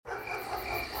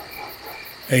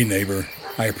Hey neighbor,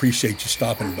 I appreciate you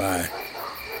stopping by.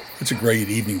 It's a great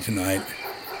evening tonight.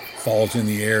 Fall's in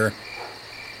the air.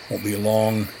 Won't be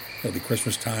long. It'll be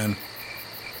Christmas time.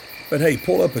 But hey,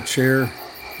 pull up a chair.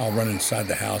 I'll run inside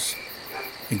the house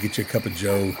and get you a cup of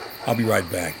joe. I'll be right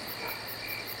back.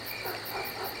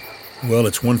 Well,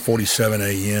 it's 1:47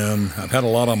 a.m. I've had a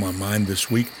lot on my mind this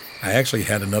week. I actually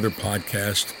had another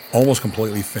podcast almost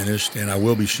completely finished, and I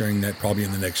will be sharing that probably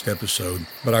in the next episode.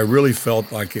 But I really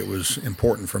felt like it was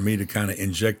important for me to kind of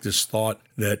inject this thought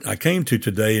that I came to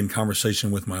today in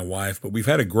conversation with my wife. But we've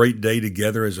had a great day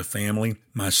together as a family.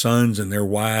 My sons and their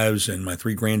wives and my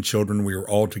 3 grandchildren, we were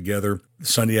all together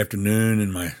Sunday afternoon,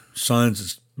 and my sons,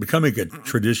 it's becoming a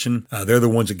tradition. They're the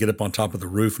ones that get up on top of the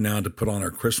roof now to put on our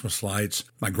Christmas lights.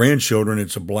 My grandchildren,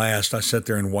 it's a blast. I sat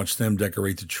there and watched them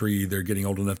decorate the tree. They're getting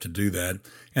old enough to do that.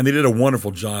 And they did a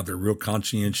wonderful job. They're real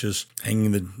conscientious,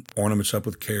 hanging the ornaments up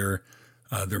with care.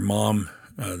 Their mom,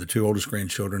 the 2 oldest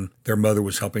grandchildren, their mother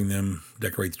was helping them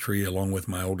decorate the tree along with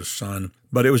my oldest son.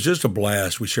 But it was just a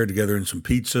blast. We shared together in some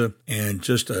pizza and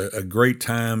just a great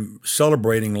time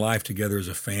celebrating life together as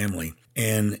a family.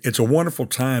 And it's a wonderful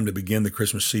time to begin the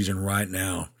Christmas season right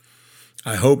now.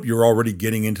 I hope you're already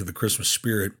getting into the Christmas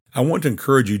spirit. I want to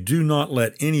encourage you, do not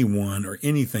let anyone or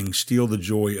anything steal the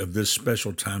joy of this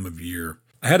special time of year.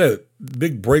 I had a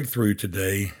big breakthrough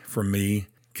today for me.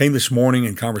 Came this morning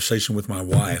in conversation with my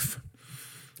wife.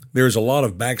 There's a lot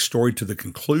of backstory to the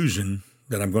conclusion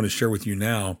that I'm going to share with you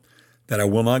now that I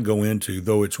will not go into,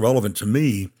 though it's relevant to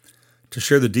me. To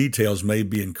share the details may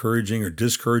be encouraging or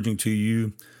discouraging to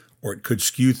you, or it could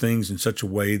skew things in such a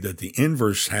way that the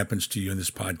inverse happens to you in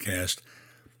this podcast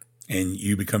and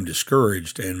you become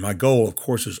discouraged. And my goal, of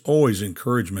course, is always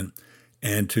encouragement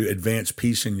and to advance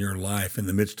peace in your life in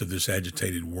the midst of this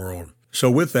agitated world.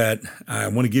 So with that, I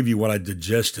want to give you what I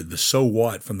digested, the so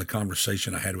what from the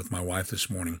conversation I had with my wife this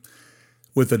morning,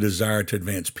 with a desire to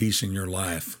advance peace in your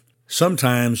life.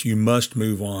 Sometimes you must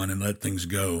move on and let things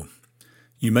go.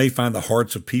 You may find the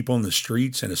hearts of people in the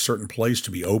streets in a certain place to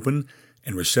be open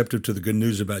and receptive to the good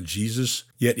news about Jesus.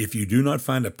 Yet if you do not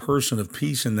find a person of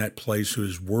peace in that place who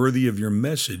is worthy of your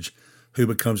message, who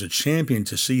becomes a champion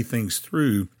to see things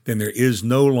through, then there is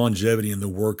no longevity in the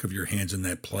work of your hands in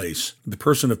that place. The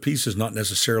person of peace is not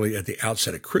necessarily at the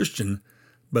outset a Christian,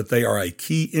 but they are a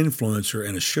key influencer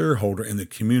and a shareholder in the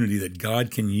community that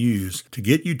God can use to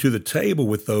get you to the table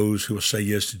with those who will say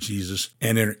yes to Jesus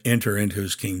and enter into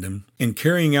his kingdom. In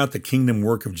carrying out the kingdom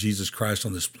work of Jesus Christ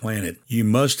on this planet, you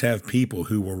must have people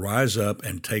who will rise up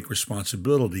and take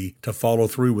responsibility to follow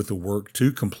through with the work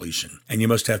to completion. And you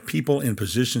must have people in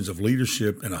positions of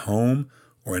leadership in a home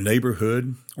or a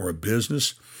neighborhood or a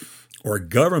business or a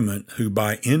government who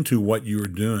buy into what you are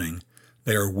doing.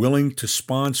 They are willing to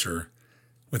sponsor.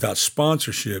 Without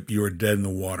sponsorship, you are dead in the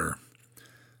water.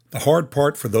 The hard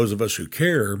part for those of us who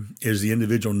care is the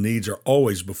individual needs are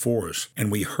always before us, and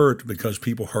we hurt because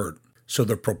people hurt. So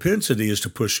the propensity is to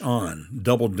push on,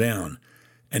 double down,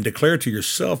 and declare to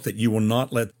yourself that you will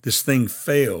not let this thing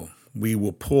fail. We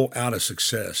will pull out a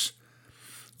success.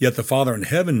 Yet the Father in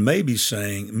heaven may be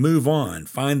saying, move on,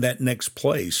 find that next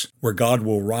place where God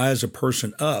will rise a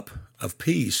person up of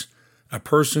peace, a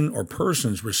person or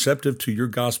persons receptive to your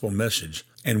gospel message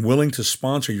and willing to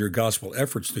sponsor your gospel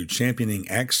efforts through championing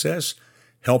access,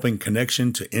 helping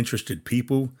connection to interested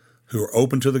people who are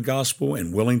open to the gospel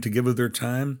and willing to give of their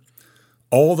time.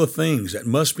 All the things that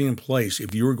must be in place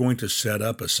if you are going to set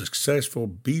up a successful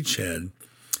beachhead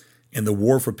in the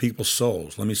war for people's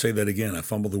souls. Let me say that again. I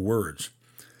fumbled the words.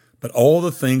 But all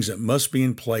the things that must be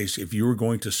in place if you are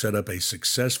going to set up a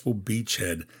successful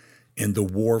beachhead in the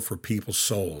war for people's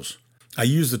souls. I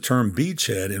use the term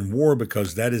beachhead in war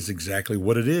because that is exactly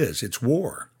what it is. It's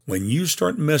war. When you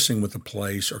start messing with a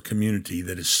place or community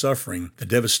that is suffering the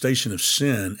devastation of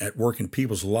sin at work in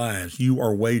people's lives, you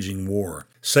are waging war.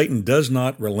 Satan does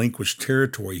not relinquish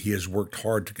territory he has worked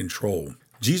hard to control.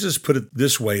 Jesus put it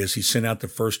this way as he sent out the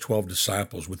first 12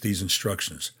 disciples with these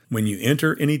instructions. When you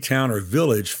enter any town or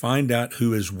village, find out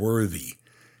who is worthy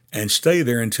and stay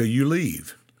there until you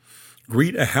leave.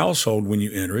 Greet a household when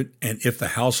you enter it, and if the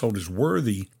household is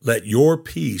worthy, let your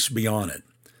peace be on it.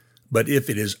 But if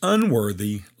it is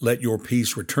unworthy, let your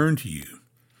peace return to you.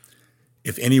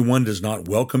 If anyone does not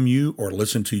welcome you or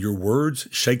listen to your words,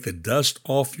 shake the dust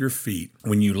off your feet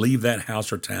when you leave that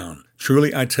house or town.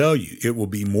 Truly I tell you, it will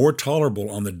be more tolerable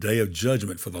on the day of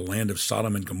judgment for the land of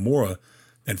Sodom and Gomorrah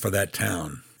than for that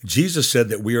town. Jesus said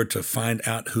that we are to find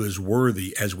out who is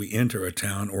worthy as we enter a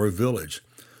town or a village.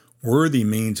 Worthy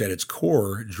means at its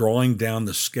core drawing down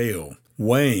the scale,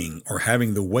 weighing or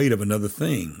having the weight of another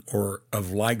thing or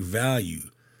of like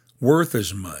value, worth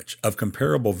as much, of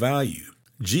comparable value.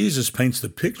 Jesus paints the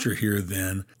picture here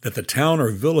then that the town or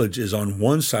village is on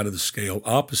one side of the scale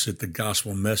opposite the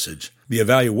gospel message. The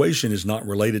evaluation is not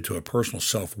related to a personal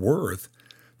self-worth.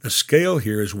 The scale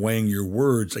here is weighing your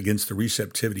words against the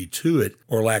receptivity to it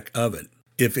or lack of it.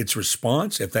 If its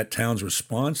response, if that town's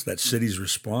response, that city's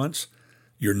response,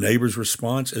 your neighbor's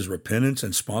response is repentance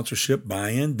and sponsorship,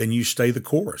 buy-in, then you stay the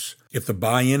course. If the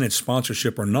buy-in and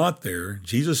sponsorship are not there,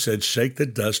 Jesus said, shake the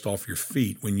dust off your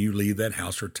feet when you leave that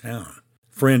house or town.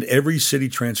 Friend, every city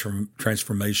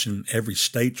transformation, every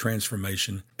state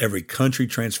transformation, every country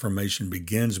transformation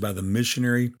begins by the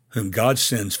missionary whom God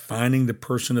sends finding the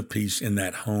person of peace in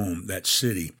that home, that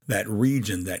city, that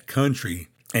region, that country,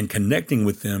 and connecting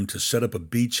with them to set up a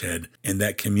beachhead in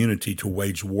that community to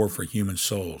wage war for human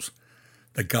souls.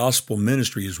 The gospel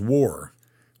ministry is war.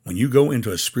 When you go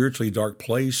into a spiritually dark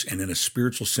place and in a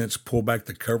spiritual sense pull back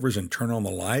the covers and turn on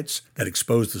the lights that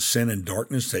expose the sin and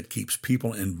darkness that keeps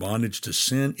people in bondage to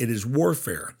sin, it is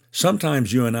warfare.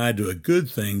 Sometimes you and I do a good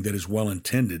thing that is well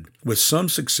intended, with some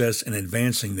success in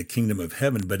advancing the kingdom of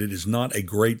heaven, but it is not a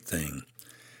great thing.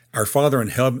 Our Father in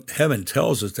heaven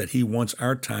tells us that He wants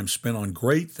our time spent on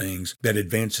great things that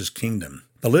advance His kingdom.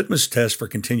 The litmus test for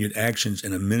continued actions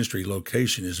in a ministry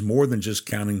location is more than just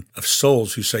counting of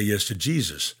souls who say yes to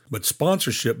Jesus, but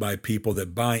sponsorship by people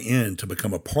that buy in to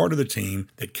become a part of the team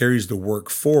that carries the work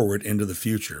forward into the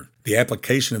future. The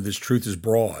application of this truth is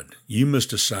broad. You must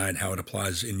decide how it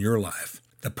applies in your life.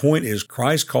 The point is,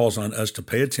 Christ calls on us to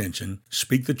pay attention,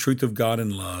 speak the truth of God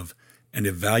in love, and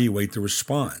evaluate the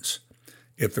response.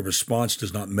 If the response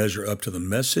does not measure up to the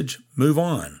message, move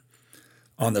on.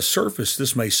 On the surface,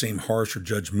 this may seem harsh or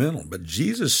judgmental, but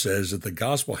Jesus says that the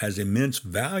gospel has immense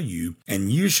value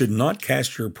and you should not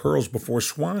cast your pearls before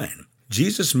swine.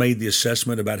 Jesus made the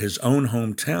assessment about His own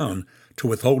hometown to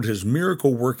withhold His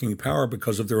miracle-working power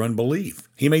because of their unbelief.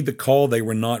 He made the call they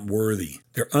were not worthy.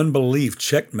 Their unbelief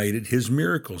checkmated His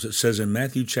miracles. It says in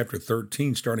Matthew chapter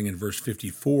 13, starting in verse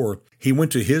 54, He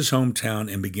went to His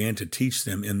hometown and began to teach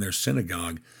them in their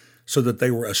synagogue, so that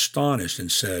they were astonished and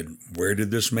said, where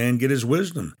did this man get his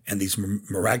wisdom and these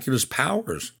miraculous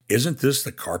powers? Isn't this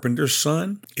the carpenter's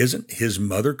son? Isn't his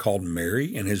mother called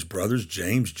Mary and his brothers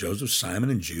James, Joseph, Simon,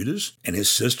 and Judas? And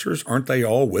his sisters, aren't they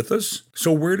all with us?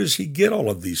 So where does he get all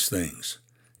of these things?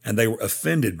 And they were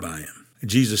offended by him.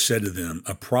 Jesus said to them,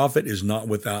 a prophet is not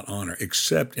without honor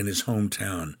except in his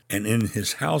hometown and in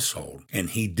his household. And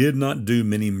he did not do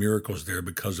many miracles there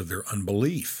because of their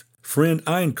unbelief. Friend,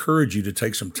 I encourage you to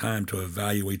take some time to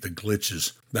evaluate the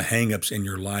glitches, the hang-ups in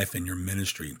your life and your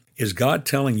ministry. Is God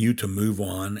telling you to move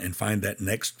on and find that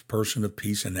next person of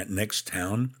peace in that next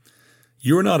town?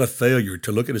 You are not a failure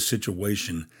to look at a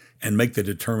situation and make the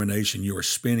determination you are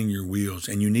spinning your wheels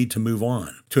and you need to move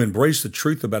on. To embrace the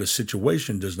truth about a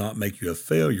situation does not make you a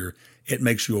failure, it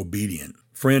makes you obedient.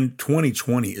 Friend,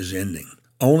 2020 is ending.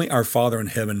 Only our Father in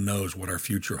heaven knows what our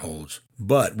future holds.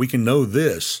 But we can know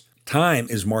this. Time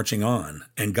is marching on,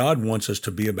 and God wants us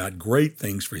to be about great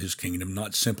things for His kingdom,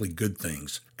 not simply good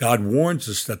things. God warns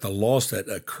us that the loss that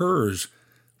occurs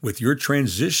with your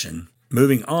transition,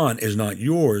 moving on, is not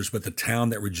yours, but the town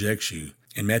that rejects you.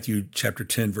 In Matthew chapter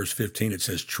 10, verse 15, it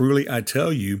says, truly I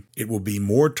tell you, it will be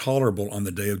more tolerable on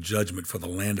the day of judgment for the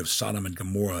land of Sodom and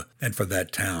Gomorrah than for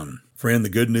that town. Friend, the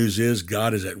good news is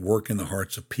God is at work in the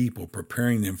hearts of people,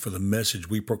 preparing them for the message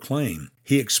we proclaim.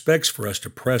 He expects for us to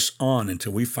press on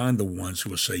until we find the ones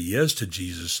who will say yes to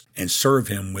Jesus and serve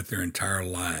Him with their entire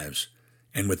lives.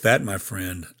 And with that, my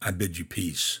friend, I bid you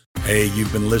peace. Hey,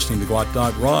 you've been listening to Gwot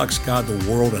Dot Rocks, God,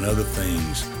 the World, and Other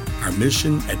Things. Our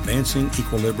mission, advancing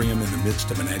equilibrium in the midst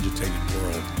of an agitated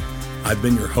world. I've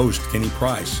been your host, Kenny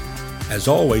Price. As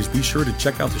always, be sure to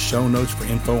check out the show notes for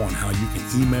info on how you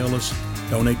can email us,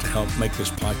 donate to help make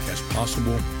this podcast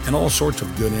possible, and all sorts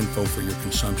of good info for your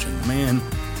consumption. Man,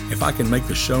 if I can make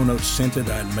the show notes scented,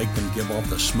 I'd make them give off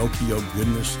the smoky oak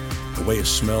goodness, the way it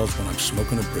smells when I'm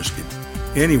smoking a brisket.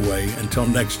 Anyway, until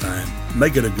next time,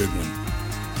 make it a good one.